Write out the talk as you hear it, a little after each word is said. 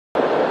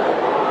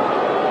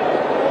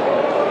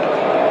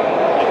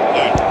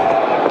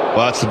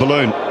Well, it's the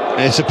balloon.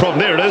 It's a problem.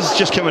 There it is.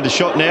 Just coming to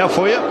shot now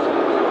for you.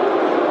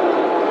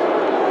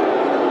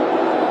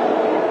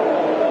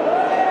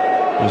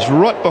 It was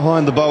right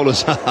behind the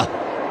bowlers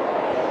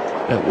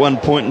at one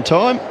point in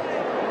time.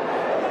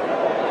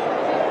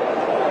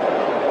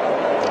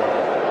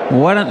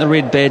 Why don't the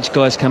red badge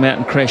guys come out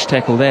and crash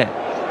tackle that?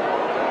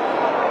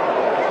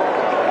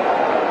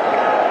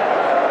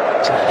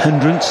 It's a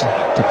hindrance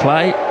to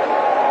play.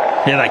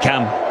 Here they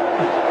come.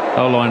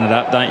 They'll line it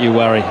up, don't you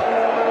worry.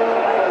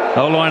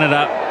 They'll line it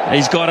up.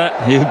 He's got it.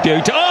 He'll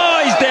beauty.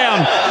 Oh, he's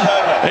down.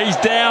 He's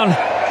down.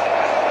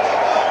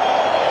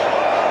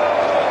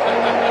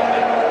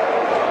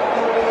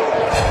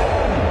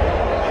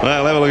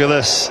 Well, have a look at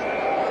this.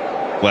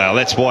 Well,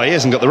 that's why he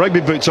hasn't got the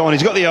rugby boots on.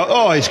 He's got the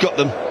he's got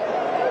them.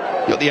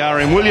 Got the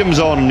RM Williams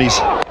on, and he's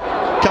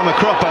come a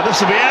cropper.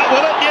 This will be out,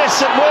 will it?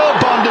 Yes, it will.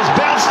 Bond has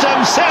bounced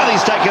him.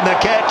 Southey's taken the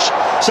catch.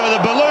 So the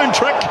balloon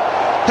trick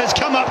has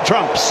come up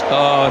trumps.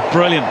 Oh,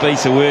 brilliant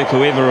piece of work,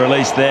 whoever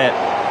released that.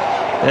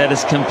 That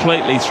has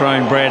completely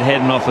thrown Brad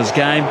Haddin off his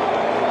game.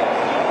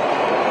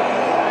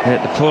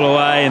 Had to pull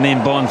away, and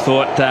then Bond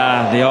thought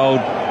the old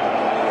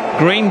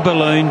green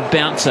balloon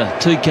bouncer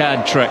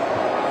 2-card trick.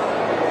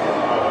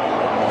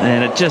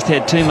 And it just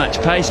had too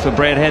much pace for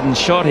Brad Haddin's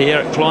shot here.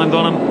 It climbed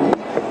on him,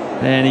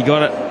 and he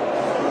got it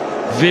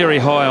very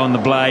high on the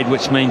blade,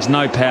 which means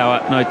no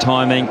power, no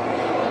timing.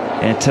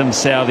 And Tim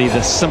Southey,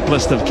 the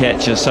simplest of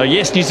catches. So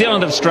yes, New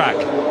Zealand have struck,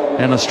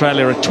 and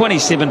Australia are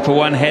 27 for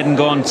 1, Haddin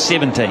gone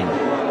 17.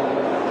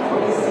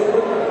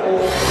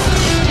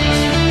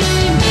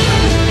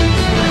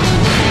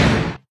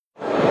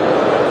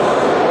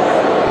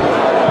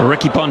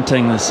 Ricky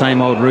Ponting, the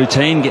same old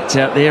routine, gets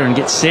out there and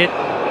gets set.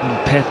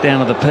 And path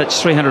down to the pitch,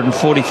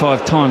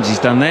 345 times he's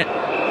done that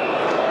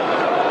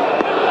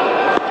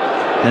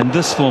in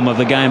this form of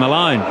the game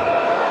alone.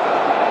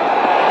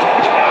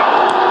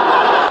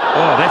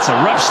 Oh, that's a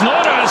rough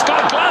snorter. It's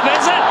got glove,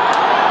 has it?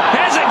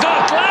 Has it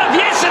got glove?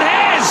 Yes, it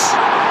has.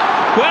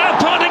 Well,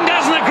 Ponting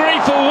doesn't agree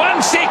for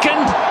 1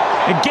 second.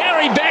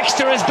 Gary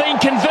Baxter has been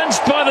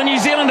convinced by the New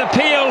Zealand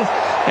appeal,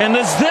 and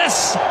is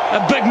this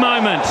a big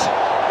moment?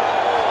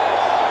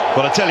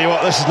 Well, I tell you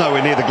what, this is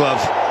nowhere near the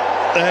glove.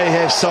 They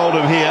have sold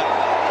him here.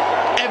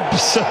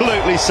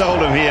 Absolutely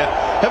sold him here.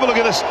 Have a look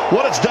at this.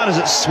 What it's done is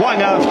it's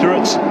swung after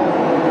it's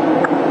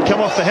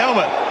come off the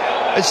helmet.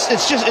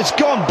 It's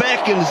gone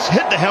back and it's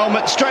hit the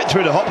helmet straight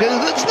through to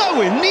Hopkins. It's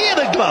nowhere near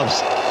the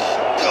gloves.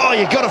 Oh,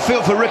 you've got to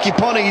feel for Ricky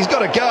Ponting. He's got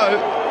to go.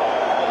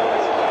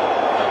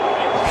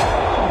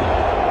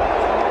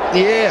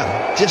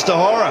 Yeah, just a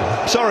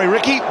horror. Sorry,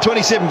 Ricky.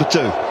 27 for 2.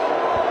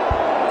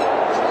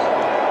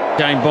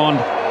 Jane Bond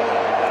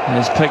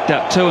has picked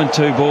up 2 and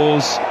 2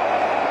 balls.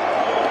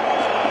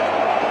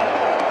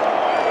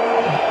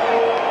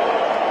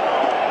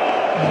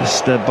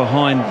 Just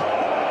behind.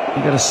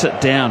 You've got to sit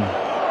down.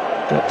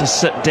 Got to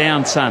sit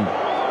down, son.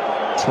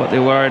 That's what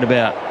they're worried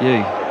about,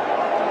 you.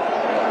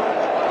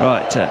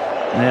 Right,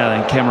 now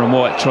then Cameron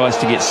White tries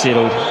to get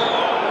settled.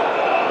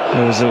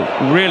 It was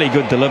a really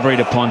good delivery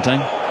to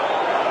Ponting.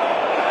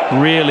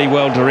 Really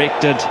well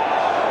directed.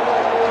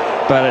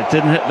 But it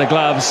didn't hit the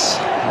gloves.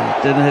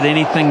 It didn't hit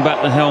anything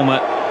but the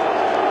helmet.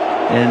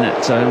 And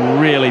it's a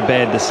really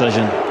bad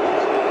decision.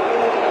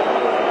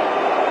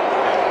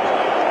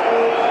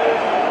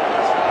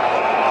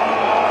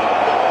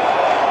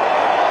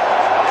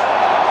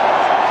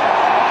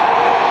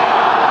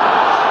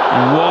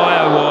 And why,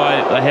 oh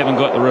why, they haven't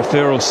got the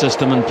referral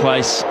system in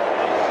place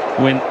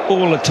when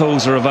all the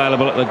tools are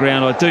available at the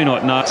ground, I do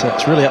not know. So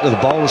it's really up to the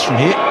bowlers from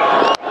here.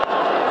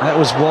 That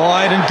was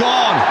wide and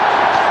gone.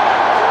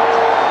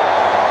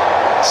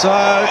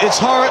 So it's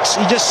Horrocks,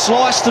 he just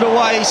sliced it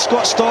away.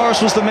 Scott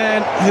Styris was the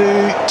man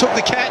who took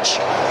the catch,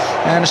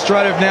 and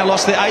Australia have now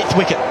lost their 8th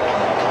wicket.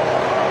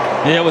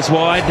 Yeah, it was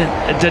wide.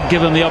 It did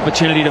give him the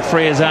opportunity to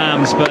free his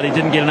arms, but he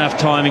didn't get enough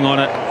timing on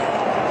it.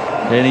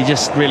 And he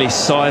just really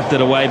scythed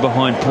it away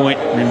behind point,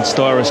 and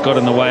Styris got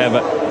in the way of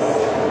it.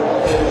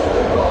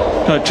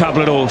 No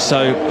trouble at all.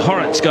 So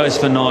Horrocks goes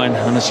for 9,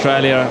 and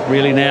Australia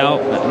really now,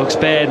 it looks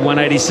bad,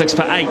 186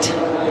 for 8.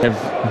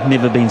 Have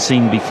never been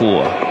seen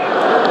before.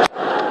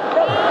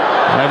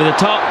 Over the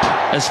top,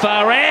 as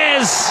far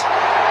as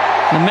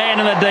the man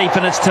in the deep,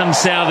 and it's Tim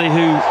Southey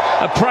who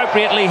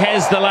appropriately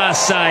has the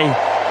last say.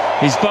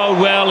 He's bowled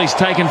well, he's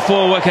taken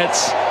 4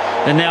 wickets,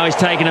 and now he's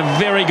taken a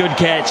very good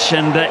catch.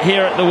 And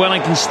here at the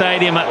Wellington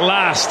Stadium at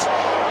last,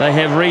 they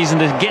have reason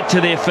to get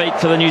to their feet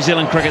for the New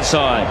Zealand cricket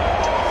side.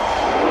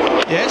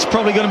 Yeah, it's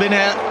probably going to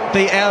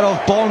be out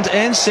of Bond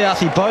and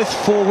Southey, both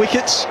 4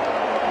 wickets.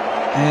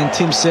 And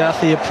Tim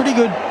Southey, a pretty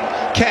good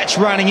catch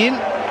running in,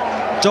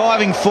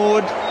 diving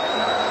forward.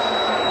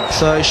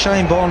 So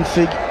Shane Bond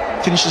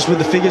finishes with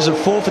the figures of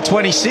 4 for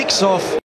 26 off